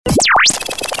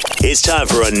It's time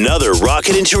for another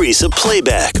Rocket and Teresa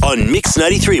playback on Mix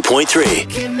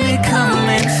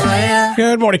 93.3.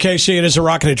 Good morning, KC. It is a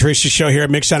Rocket and Teresa show here at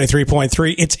Mix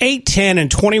 93.3. It's 8:10 and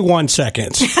 21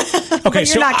 seconds. Okay,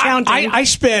 You're not counting. I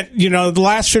spent, the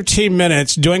last 15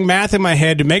 minutes doing math in my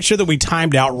head to make sure that we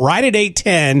timed out right at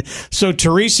 8:10. So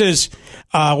Teresa's,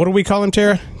 what do we call him,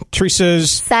 Tara? Teresa's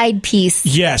side piece.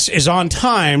 Yes, is on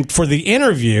time for the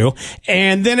interview.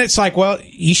 And then it's like, well,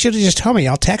 you should have just told me.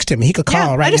 I'll text him. He could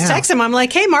call right now. I just text him. I'm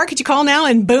like, hey, Mark, could you call now?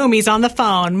 And boom, he's on the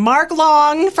phone. Mark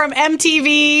Long from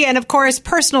MTV and, of course,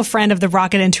 personal friend of the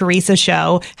Rocket and Teresa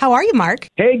show. How are you, Mark?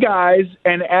 Hey, guys.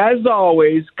 And as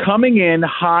always, coming in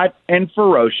hot and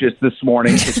ferocious this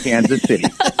morning to Kansas City.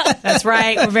 That's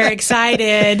right. We're very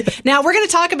excited. Now, we're going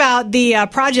to talk about the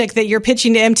project that you're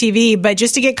pitching to MTV, but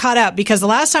just to get caught up, because the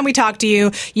last time we talked to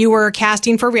you, you were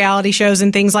casting for reality shows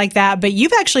and things like that, but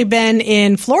you've actually been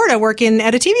in Florida working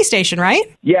at a TV station, right?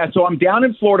 Yeah, so I'm down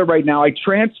in Florida right now. I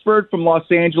transferred from Los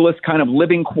Angeles, kind of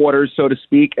living quarters, so to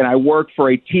speak, and I work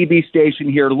for a TV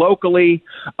station here locally,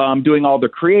 doing all the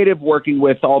creative, working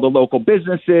with all the local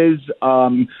businesses,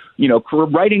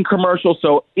 writing commercials.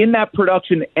 So in that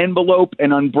production envelope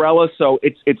and umbrella, so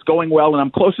it's going well, and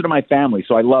I'm closer to my family,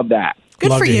 so I love that. Good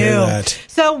Love for to hear you. that.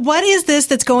 So what is this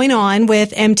that's going on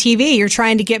with MTV? You're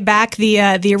trying to get back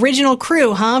the original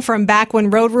crew, huh? From back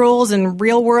when Road Rules and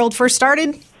Real World first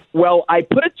started? Well, I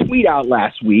put a tweet out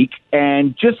last week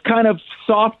and just kind of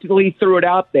softly threw it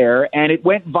out there, and it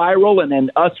went viral, and then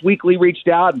Us Weekly reached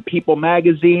out, and People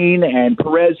Magazine, and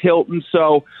Perez Hilton.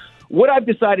 So what I've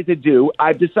decided to do,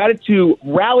 I've decided to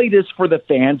rally this for the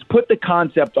fans, put the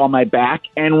concept on my back,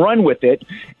 and run with it.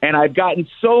 And I've gotten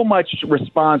so much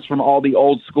response from all the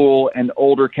old school and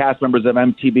older cast members of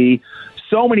MTV.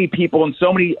 So many people and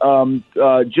so many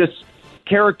just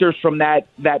characters from that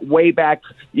way back,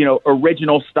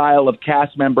 original style of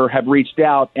cast member have reached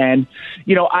out. And,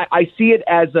 I see it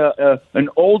as an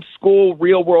old school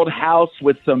real world house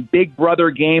with some Big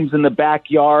Brother games in the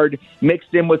backyard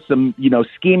mixed in with some,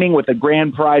 scheming with a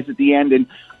grand prize at the end. And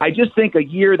I just think a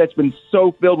year that's been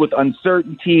so filled with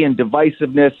uncertainty and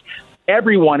divisiveness,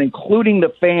 everyone, including the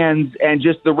fans and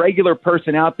just the regular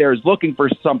person out there, is looking for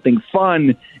something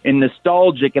fun and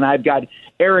nostalgic. And I've got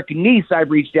Eric Nies I've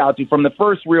reached out to from the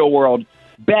first Real World,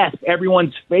 Beth,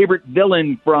 everyone's favorite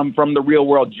villain from the Real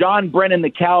World, John Brennan,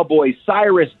 the Cowboy,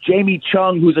 Cyrus, Jamie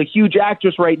Chung, who's a huge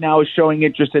actress right now, is showing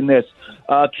interest in this.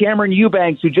 Cameron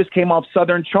Eubanks, who just came off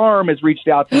Southern Charm, has reached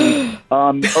out to me.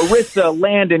 Arissa,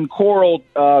 Landon, Coral,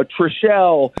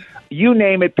 Trishelle, you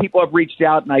name it, people have reached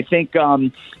out, and I think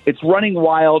it's running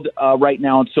wild right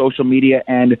now on social media,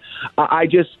 and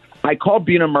I called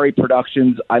Buna Murray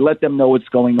Productions. I let them know what's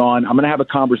going on. I'm going to have a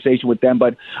conversation with them,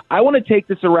 but I want to take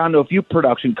this around to a few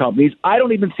production companies. I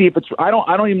don't even see if it's. I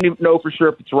don't even know for sure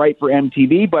if it's right for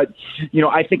MTV, but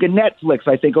I think of Netflix.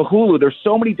 I think of Hulu. There's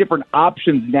so many different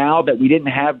options now that we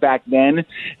didn't have back then,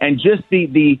 and just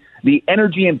the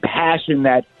energy and passion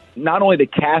that not only the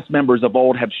cast members of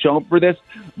old have shown for this,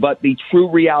 but the true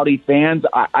reality fans.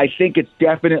 I think it's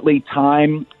definitely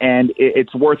time, and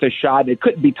it's worth a shot. It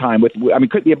couldn't be time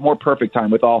couldn't be a more perfect time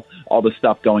with all the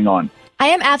stuff going on. I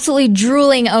am absolutely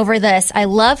drooling over this. I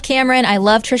love Cameron. I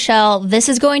love Trishelle. This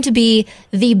is going to be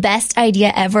the best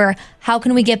idea ever. How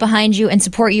can we get behind you and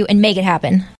support you and make it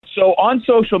happen? So on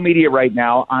social media right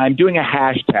now, I'm doing a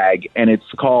hashtag, and it's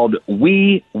called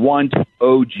We Want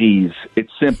OGs.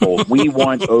 It's simple. We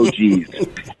want OGs.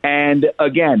 And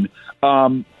again,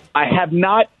 I have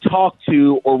not talked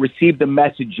to or received the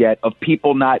message yet of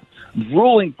people not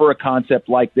ruling for a concept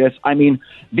like this. I mean,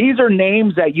 these are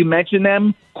names that you mention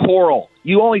them. Coral.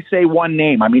 You only say one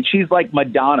name. I mean, she's like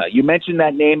Madonna. You mention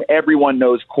that name, everyone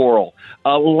knows Coral.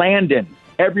 Landon.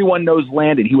 Everyone knows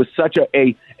Landon. He was such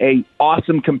a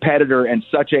awesome competitor and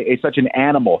such an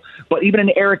animal. But even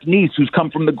an Eric Nies, who's come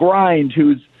from the grind,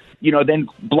 who's then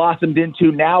blossomed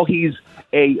into, now he's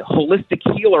a holistic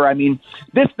healer. I mean,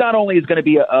 this not only is going to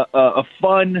be a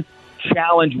fun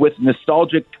challenge with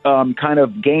nostalgic kind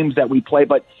of games that we play,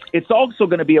 but it's also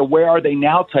going to be a where are they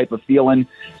now type of feel, and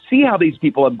see how these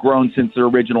people have grown since their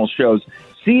original shows.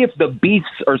 See if the beefs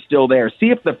are still there.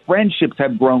 See if the friendships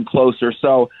have grown closer.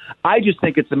 So I just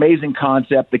think it's an amazing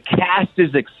concept. The cast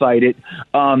is excited.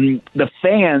 The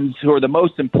fans, who are the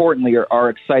most importantly, are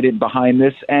excited behind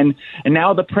this. And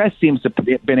now the press seems to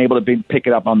have been able to pick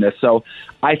it up on this. So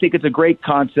I think it's a great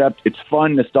concept. It's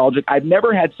fun, nostalgic. I've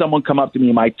never had someone come up to me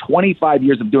in my 25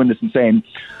 years of doing this and saying,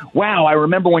 wow, I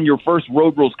remember when your first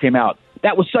Road Rules came out.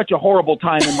 That was such a horrible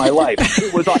time in my life.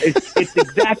 It's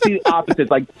exactly the opposite. It's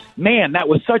like, man, that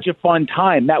was such a fun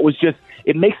time. That was just,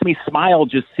 it makes me smile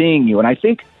just seeing you. And I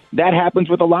think that happens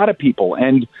with a lot of people.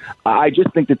 And I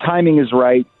just think the timing is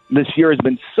right. This year has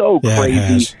been so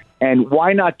crazy. And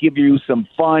why not give you some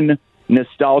fun,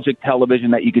 nostalgic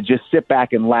television that you could just sit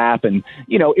back and laugh, and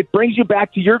it brings you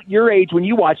back to your age when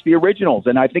you watched the originals,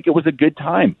 and I think it was a good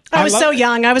time. I was so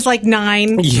young. I was like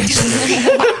 9.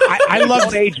 I love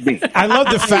Don't age me. I love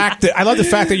the fact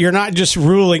that you're not just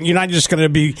ruling. You're not just going to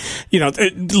be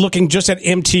looking just at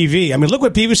MTV. I mean, look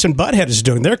what Beavis and Butthead is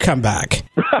doing. Their comeback.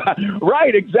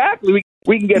 Right, exactly.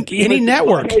 We can get any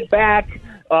network back.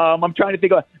 I'm trying to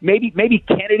think of maybe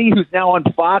Kennedy, who's now on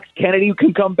Fox. Kennedy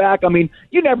can come back. I mean,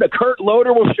 you never know. Kurt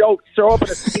Loder will show up in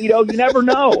a Speedo. You never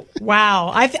know.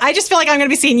 Wow. I just feel like I'm going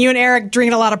to be seeing you and Eric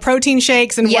drinking a lot of protein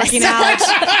shakes and working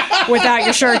out without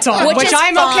your shirts on, which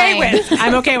I'm okay with.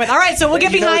 I'm okay with. All right, so we'll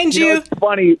get behind you. It's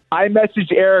funny. I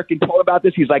messaged Eric and told him about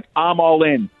this. He's like, I'm all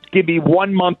in. Give me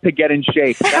 1 month to get in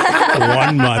shape. 1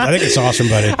 month. I think it's awesome,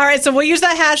 buddy. All right, so we'll use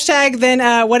that hashtag.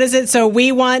 Then what is it? So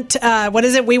we want, what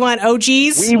is it? We want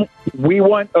OGs? We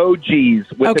want OGs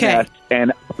with an S.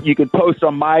 And you can post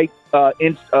on my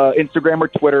Instagram or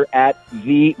Twitter at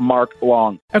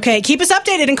 @TheMarkLong. Okay, keep us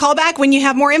updated and call back when you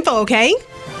have more info, okay?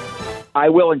 I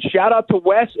will. And shout out to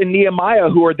Wes and Nehemiah,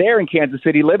 who are there in Kansas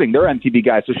City living. They're MTV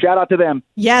guys. So shout out to them.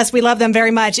 Yes, we love them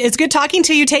very much. It's good talking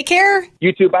to you. Take care.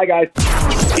 You too. Bye, guys.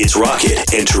 It's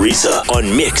Rocket and Teresa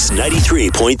on Mix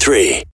 93.3.